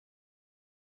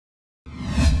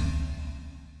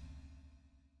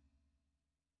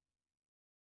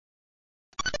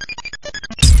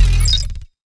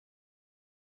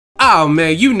Oh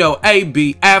man, you know,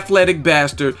 AB, athletic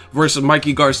bastard versus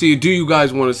Mikey Garcia. Do you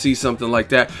guys want to see something like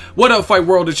that? What up, Fight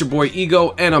World? It's your boy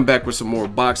Ego, and I'm back with some more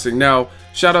boxing. Now,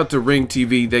 shout out to Ring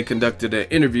TV. They conducted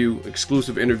an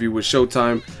exclusive interview with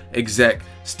Showtime Exec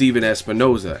Steven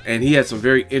Espinoza, and he had some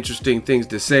very interesting things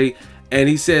to say. And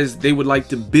he says they would like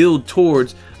to build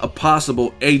towards a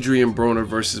possible Adrien Broner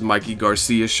versus Mikey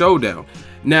Garcia showdown.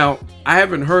 Now, I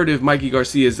haven't heard if Mikey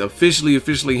Garcia is officially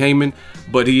Heyman,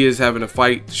 but he is having a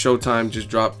fight. Showtime just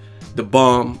dropped the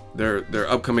bomb. Their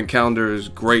upcoming calendar is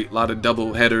great. A lot of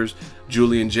double headers.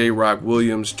 Julian J. Rock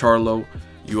Williams, Charlo.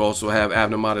 You also have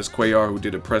Abnamatis Cuellar, who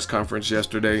did a press conference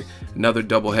yesterday. Another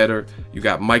double header. You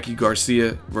got Mikey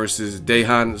Garcia versus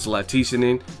Dejan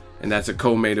Zlaticanin, and that's a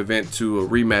co-main event to a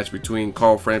rematch between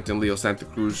Carl Frampton, Leo Santa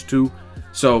Cruz 2.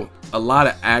 So a lot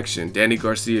of action. Danny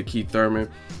Garcia, Keith Thurman.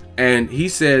 And he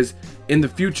says in the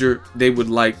future, they would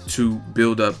like to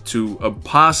build up to a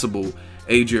possible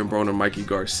Adrien Broner, Mikey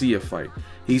Garcia fight.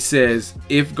 He says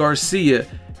if Garcia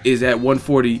is at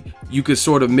 140, you could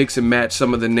sort of mix and match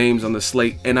some of the names on the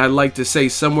slate. And I'd like to say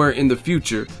somewhere in the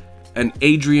future, an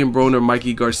Adrien Broner,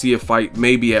 Mikey Garcia fight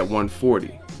maybe at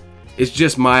 140. It's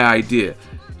just my idea.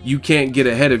 You can't get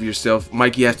ahead of yourself.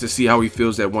 Mikey has to see how he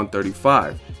feels at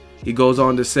 135. He goes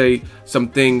on to say some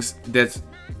things that's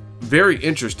very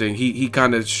interesting. He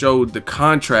kind of showed the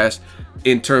contrast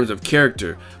in terms of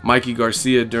character. Mikey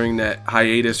Garcia, during that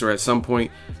hiatus or at some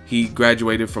point, he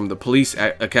graduated from the police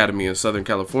academy in Southern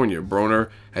California.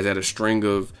 Broner has had a string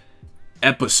of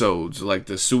episodes like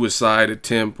the suicide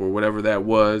attempt or whatever that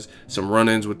was, some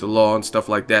run-ins with the law and stuff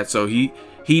like that. So he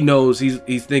knows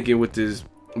he's thinking with his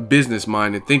business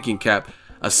mind and thinking cap.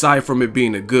 Aside from it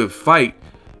being a good fight,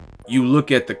 you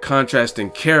look at the contrast in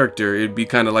character, it'd be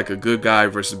kind of like a good guy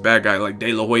versus bad guy, like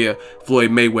De La Hoya,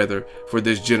 Floyd Mayweather for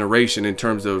this generation in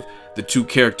terms of the two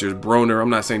characters. Broner,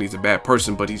 I'm not saying he's a bad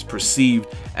person, but he's perceived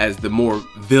as the more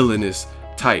villainous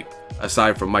type,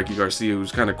 aside from Mikey Garcia,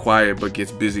 who's kind of quiet but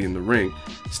gets busy in the ring.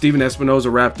 Steven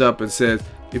Espinoza wrapped up and says,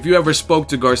 if you ever spoke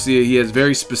to Garcia, he has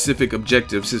very specific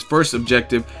objectives. His first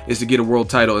objective is to get a world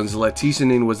title, and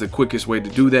Zlaticanin was the quickest way to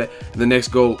do that. The next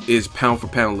goal is pound for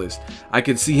pound list. I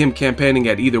could see him campaigning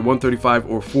at either 135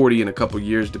 or 40 in a couple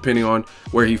years, depending on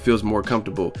where he feels more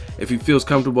comfortable. If he feels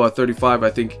comfortable at 35, I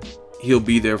think he'll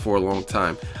be there for a long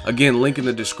time. Again, link in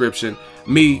the description.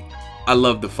 I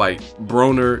love the fight.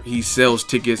 Broner, he sells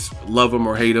tickets, love him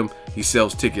or hate him, he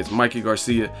sells tickets. Mikey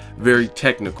Garcia, very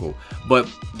technical. But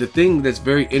the thing that's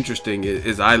very interesting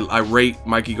is I rate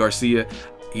Mikey Garcia.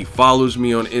 He follows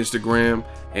me on Instagram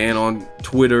and on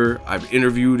Twitter. I've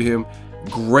interviewed him.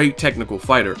 Great technical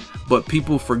fighter. But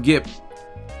people forget,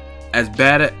 as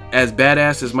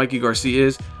badass as Mikey Garcia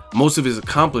is, most of his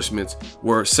accomplishments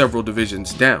were several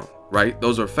divisions down, right?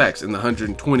 Those are facts. In the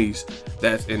 120s,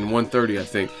 that's in 130, I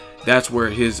think. That's where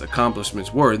his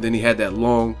accomplishments were. And then he had that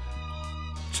long,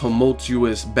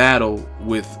 tumultuous battle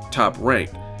with Top Rank.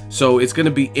 So it's going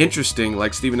to be interesting,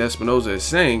 like Steven Espinoza is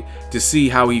saying, to see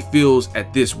how he feels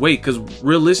at this weight. Because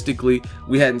realistically,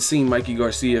 we hadn't seen Mikey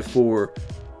Garcia for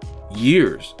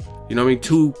years. You know what I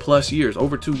mean? 2+ years,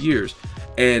 over 2 years.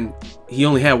 And he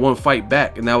only had one fight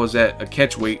back, and that was at a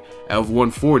catch weight of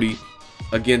 140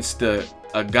 against a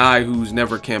guy who's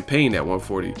never campaigned at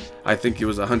 140. I think it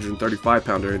was a 135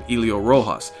 pounder in Elio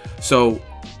Rojas. So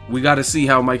we got to see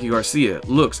how Mikey Garcia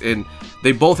looks. And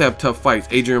they both have tough fights.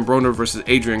 Adrien Broner versus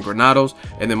Adrian Granados,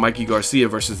 and then Mikey Garcia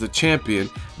versus the champion,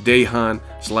 Dejan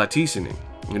Zlaticanin.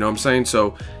 You know what I'm saying?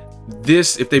 So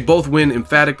this, if they both win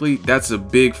emphatically, that's a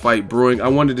big fight brewing. I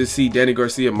wanted to see Danny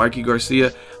Garcia, Mikey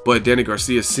Garcia, but Danny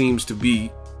Garcia seems to be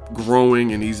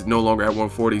growing and he's no longer at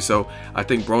 140, so I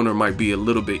think Broner might be a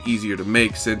little bit easier to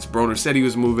make, since Broner said he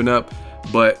was moving up,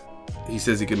 but he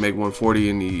says he can make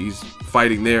 140 and he's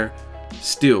fighting there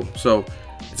still. So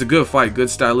it's a good fight, good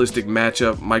stylistic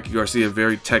matchup. Mikey Garcia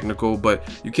very technical, but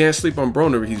you can't sleep on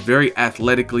Broner. He's very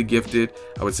athletically gifted.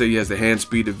 I would say he has the hand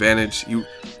speed advantage.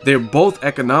 They're both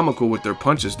economical with their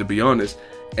punches, to be honest,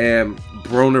 and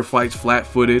Broner fights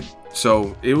flat-footed,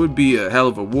 so it would be a hell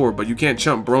of a war. But you can't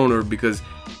chump Broner, because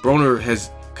Broner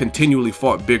has continually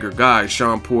fought bigger guys,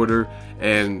 Sean Porter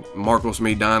and Marcos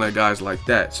Maidana, guys like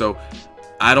that. So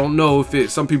I don't know if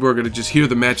some people are going to just hear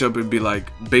the matchup and be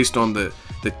like, based on the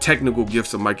technical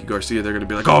gifts of Mikey Garcia, they're going to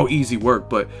be like, oh, easy work.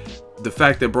 But the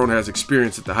fact that Broner has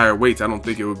experience at the higher weights, I don't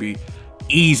think it would be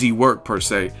easy work per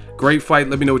se. Great fight.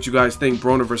 Let me know what you guys think.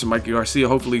 Broner versus Mikey Garcia.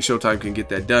 Hopefully Showtime can get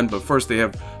that done. But first, they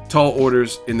have tall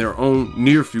orders in their own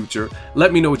near future.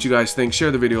 Let me know what you guys think.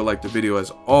 Share the video, like the video as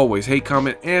always. Hate,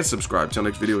 comment, and subscribe. Till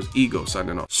next video is Ego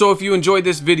signing off. So if you enjoyed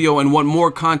this video and want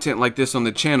more content like this on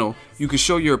the channel, you can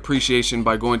show your appreciation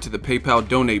by going to the PayPal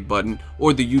donate button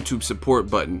or the YouTube support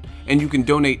button, and you can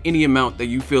donate any amount that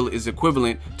you feel is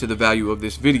equivalent to the value of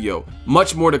this video.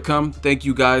 Much more to come. Thank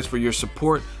you guys for your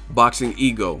support. Boxing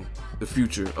Ego, the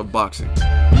future of boxing.